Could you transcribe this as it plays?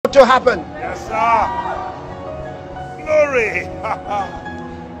about to happen? Yes, sir. Glory.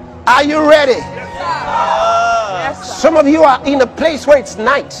 Are you ready? Yes, sir. Some of you are in a place where it's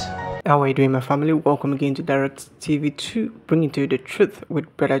night. How are you doing, my family? Welcome again to Direct TV 2, bringing to you the truth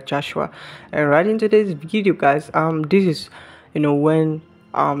with Brother Joshua. And right into this video, guys, this is when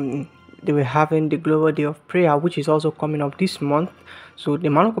they were having the Global Day of Prayer, which is also coming up this month. So the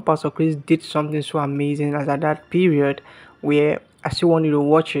man of God, Pastor Chris, did something so amazing as at that period where I still want you to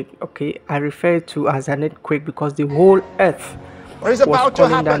watch it. Okay, I refer to as an earthquake because the whole earth was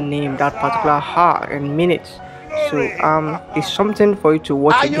calling that name, that particular hour and minutes. So it's something for you to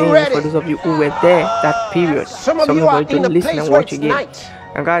watch again. For those of you who were there that period, something for you to listen and watch again.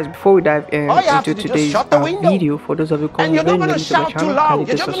 And guys, before we dive into today's video, for those of you coming very new to the channel, kindly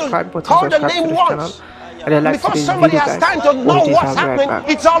hit the subscribe button, subscribe to this channel, and then like today's video, guys. Watch this, I'll be right back.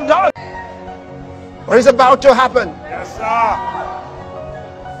 It's all done. What is about to happen? Yes, sir.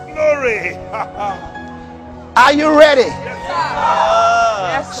 Glory. Are you ready?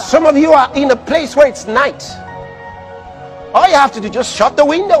 Yes, sir. Some of you are in a place where it's night. All you have to do is just shut the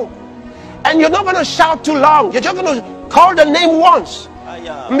window. And you're not going to shout too long. You're just going to call the name once.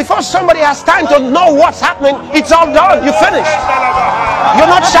 And before somebody has time to know what's happening, it's all done. You finished. You're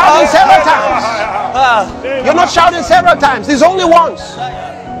not shouting several times. You're not shouting several times. It's only once.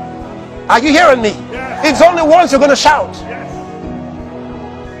 Are you hearing me? It's only once you're going to shout.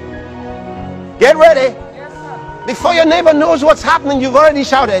 Get ready. Before your neighbor knows what's happening, you've already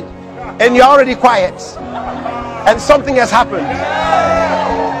shouted. And you're already quiet. And something has happened.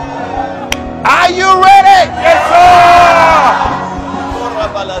 Are you ready? Yes, sir.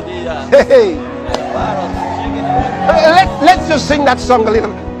 Hey. Let's just sing that song a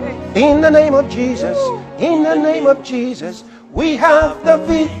little. In the name of Jesus, in the name of Jesus, we have the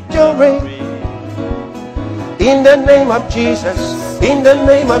victory. In the name of Jesus, in the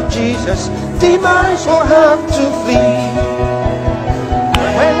name of Jesus, demons will have to flee.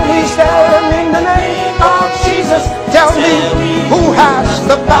 When we stand in the name of Jesus, tell me who has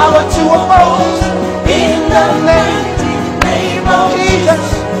the power to oppose. In the name of Jesus,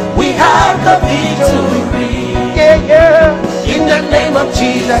 we have the victory. Yeah, yeah. In the name of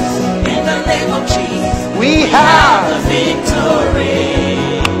Jesus, in the name of Jesus, we have the victory.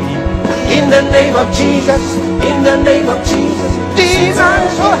 In the name of Jesus, in the name of Jesus,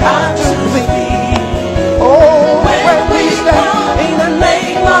 demons will have to flee. Oh, when we stand in the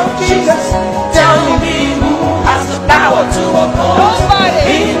name of Jesus, tell me who has the power to oppose.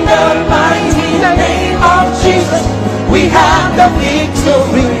 In the mighty name of Jesus, we have the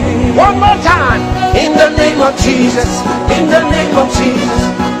victory. One more time. In the name of Jesus, in the name of Jesus,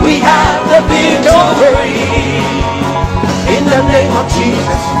 we have the victory. In the name of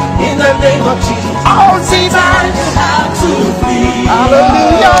Jesus, in the name of Jesus, all demons have to flee.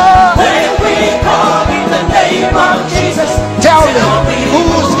 Hallelujah. When we call in the name of Jesus, tell me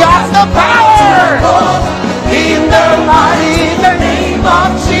who's got the power. In the mighty name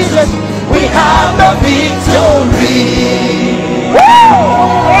of Jesus, we have the victory. Woo!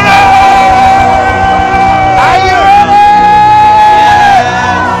 Are you ready?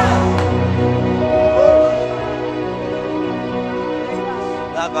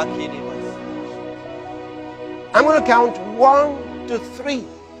 I'm going to count 1 to 3.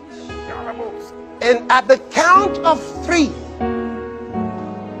 And at the count of 3,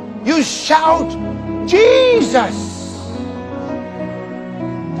 you shout, Jesus.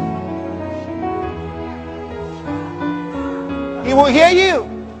 He will hear you.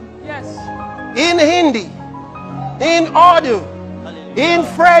 Yes. In Hindi, in Urdu, in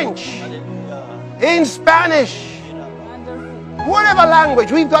French, in Spanish. Whatever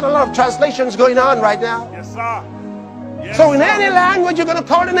language, we've got a lot of translations going on right now. Yes, sir. Yes, so in any language, you're going to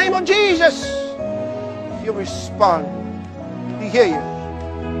call the name of Jesus. He'll respond. He'll hear you.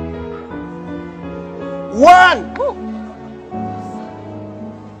 1.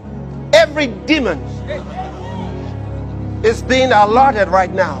 Every demon is being alerted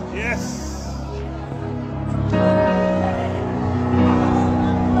right now. Yes.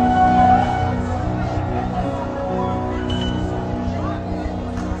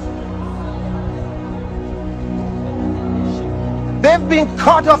 They've been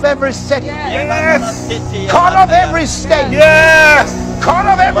cut off every city. Yes. Cut off every state. Yes. Cut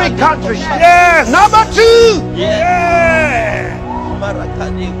off every country. Yes. Number 2. Yeah.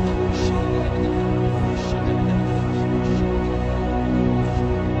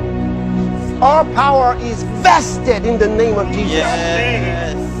 All power is vested in the name of Jesus.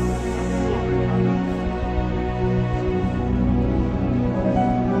 Yes.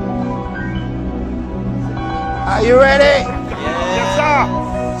 Are you ready? Yes,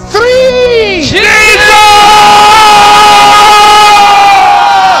 sir.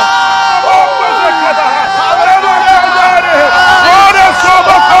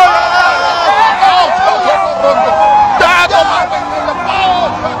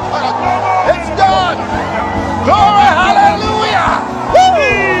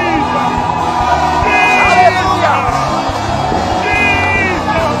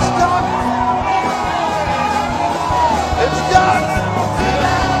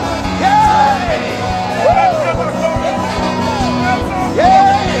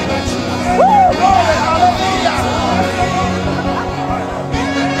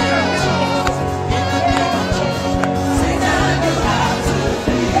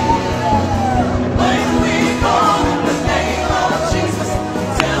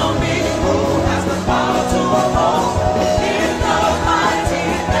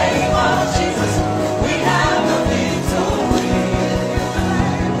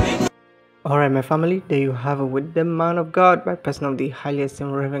 Alright, my family, there you have it with the man of God by person of the highly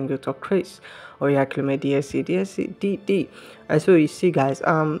esteemed Reverend Dr. Chris Oyakhilome DSC. And so you see, guys,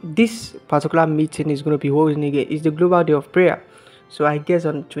 this particular meeting is going to be holding again. It's the Global Day of Prayer. So I guess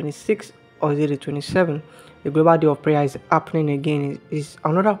on the 26th or is it the 27th, the Global Day of Prayer is happening again. It's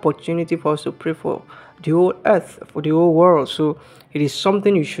another opportunity for us to pray for the whole earth, for the whole world. So it is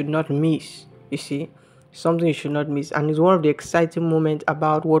something you should not miss. You see, something you should not miss, and it's one of the exciting moments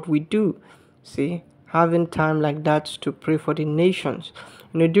about what we do. See, having time like that to pray for the nations.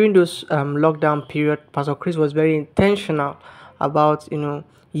 During those lockdown period, Pastor Chris was very intentional about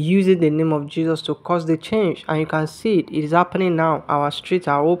using the name of Jesus to cause the change, and you can see it is happening now. Our streets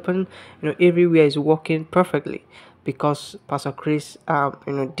are open, everywhere is working perfectly because Pastor Chris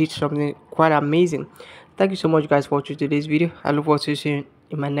did something quite amazing. Thank you so much, guys, for watching today's video. I look forward to seeing you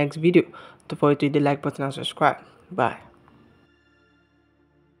in my next video. Don't forget to hit the like button and subscribe. Bye.